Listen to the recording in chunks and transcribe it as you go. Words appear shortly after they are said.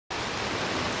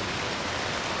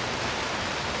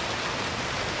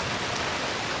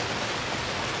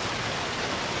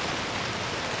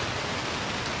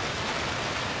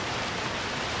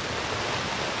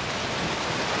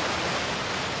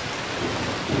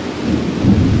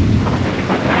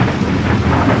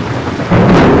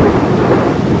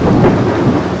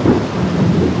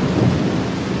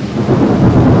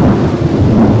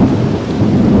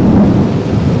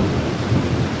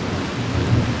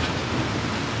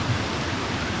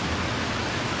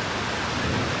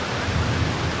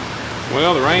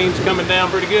Well, the rain's coming down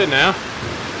pretty good now.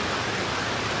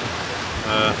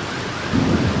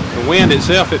 The wind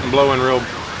itself isn't blowing real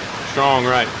strong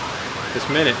right this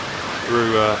minute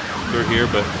through here,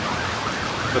 but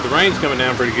the rain's coming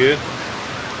down pretty good.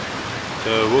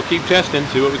 So we'll keep testing,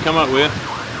 see what we come up with,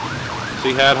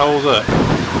 see how it holds up.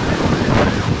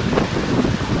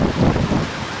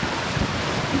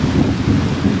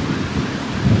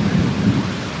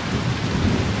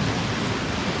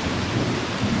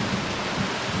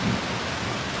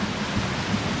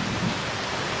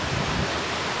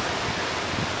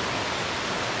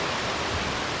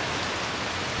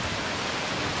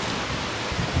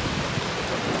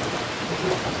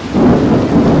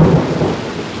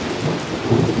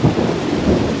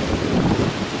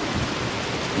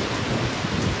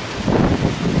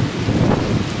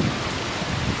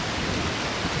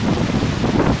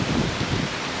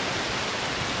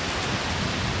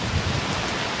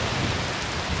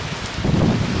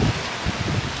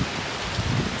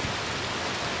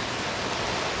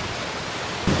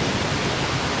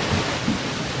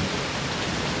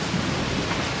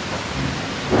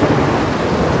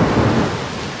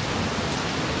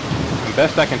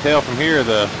 Best I can tell from here,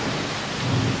 the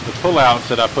pullouts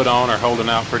that I put on are holding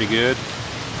out pretty good.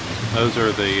 Those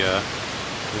are the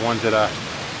ones that I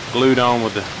glued on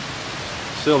with the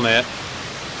sill net,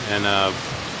 and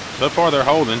so far they're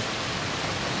holding.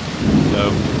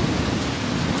 So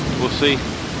we'll see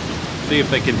if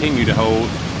they continue to hold.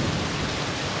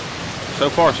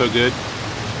 So far, so good.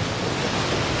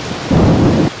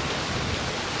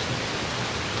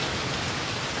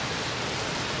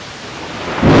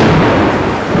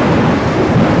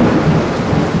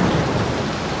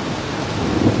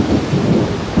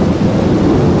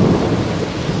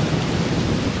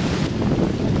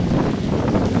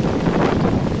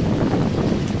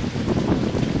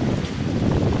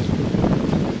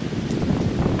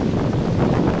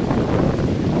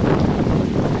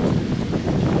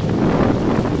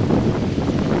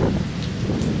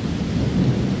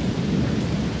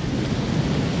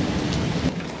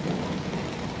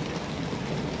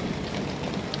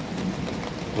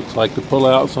 Looks like the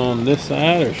pullouts on this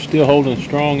side are still holding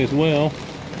strong as well.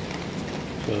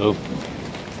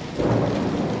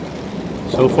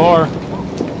 So far,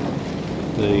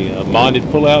 the bonded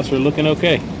pullouts are looking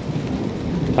okay.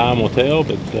 Time will tell,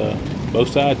 but both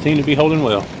sides seem to be holding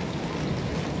well.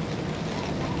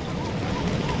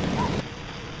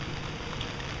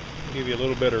 Give you a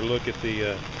little better look at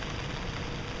the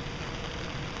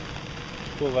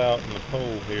pullout and the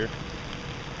pole here.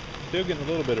 Still getting a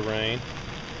little bit of rain,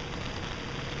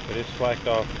 but it's slacked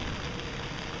off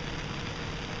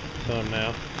some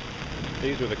now.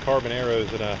 These are the carbon arrows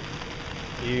that I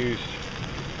used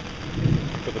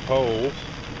for the poles,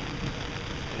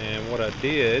 and what I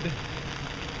did,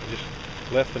 I just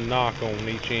left the knock on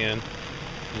each end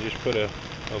and just put a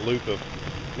loop of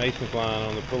mason's line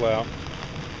on the pullout,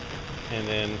 and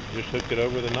then just hooked it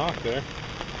over the knock there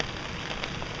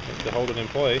to hold it in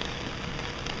place.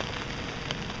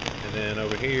 And then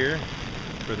over here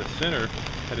for the center,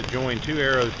 I had to join two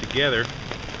arrows together.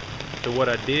 So what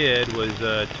I did was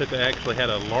actually had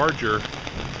a larger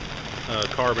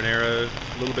carbon arrow,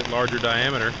 a little bit larger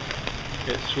diameter.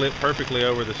 It slipped perfectly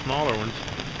over the smaller ones.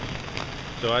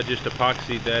 So I just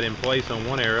epoxied that in place on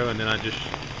one arrow, and then I just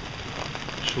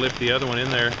slipped the other one in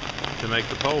there to make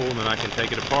the pole, and then I can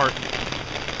take it apart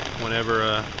whenever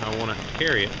I want to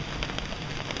carry it.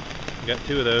 Got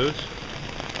two of those,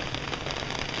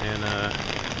 and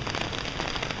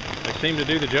they seem to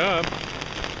do the job.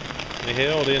 They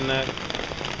held in that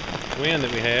wind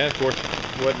that we had. Of course,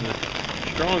 it wasn't the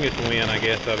strongest wind I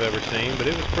guess I've ever seen, but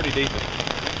it was pretty decent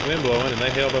wind blowing, and they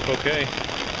held up okay.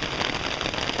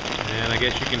 And I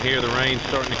guess you can hear the rain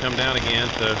starting to come down again,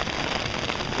 so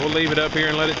we'll leave it up here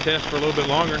and let it test for a little bit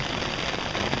longer.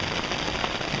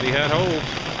 See how it holds.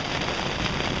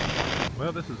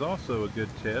 Well, this is also a good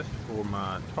test for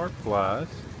my tarp flies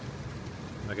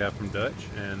I got from Dutch,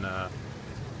 and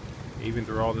even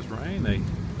through all this rain,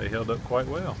 they held up quite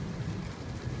well.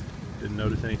 Didn't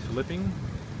notice any slipping,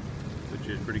 which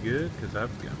is pretty good because I've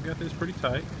got this pretty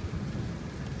tight.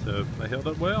 So they held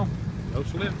up well, no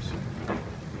slips.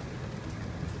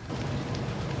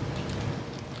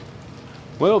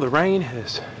 Well, the rain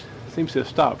seems to have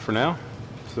stopped for now,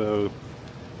 so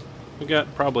we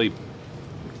got probably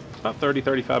about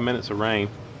 30-35 minutes of rain.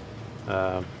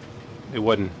 It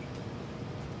wasn't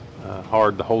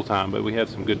hard the whole time, but we had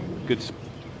some good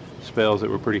spells that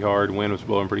were pretty hard. Wind was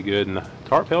blowing pretty good, and the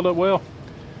tarp held up well.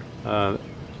 You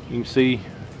can see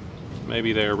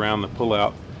maybe there around the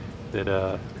pullout that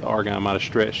the argon might have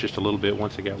stretched just a little bit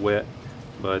once it got wet,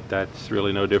 but that's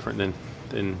really no different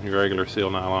than your regular seal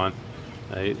nylon.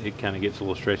 It kind of gets a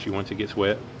little stretchy once it gets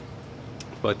wet,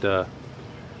 but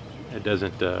it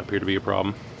doesn't appear to be a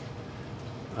problem.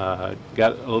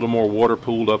 Got a little more water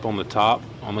pooled up on the top,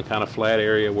 on the kind of flat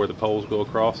area where the poles go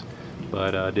across,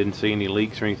 but didn't see any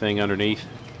leaks or anything underneath,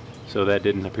 so that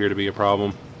didn't appear to be a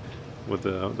problem. With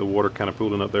the water kind of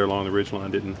pooling up there along the ridge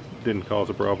line, didn't cause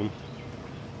a problem.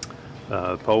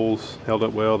 The poles held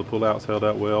up well, the pullouts held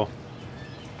up well.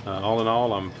 All in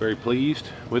all, I'm very pleased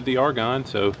with the Argon,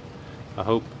 so I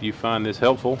hope you find this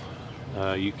helpful.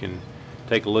 You can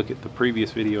take a look at the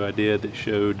previous video I did that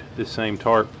showed this same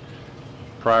tarp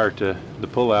prior to the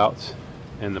pullouts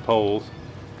and the poles,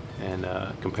 and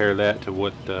compare that to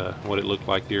what it looked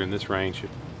like during this rain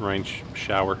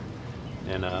shower,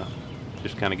 and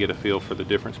just kind of get a feel for the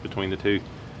difference between the two,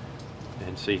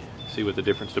 and see what the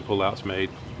difference the pullouts made.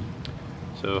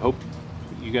 So hope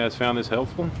you guys found this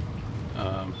helpful.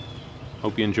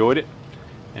 Hope you enjoyed it,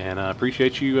 and I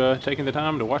appreciate you taking the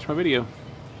time to watch my video.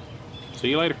 See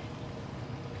you later.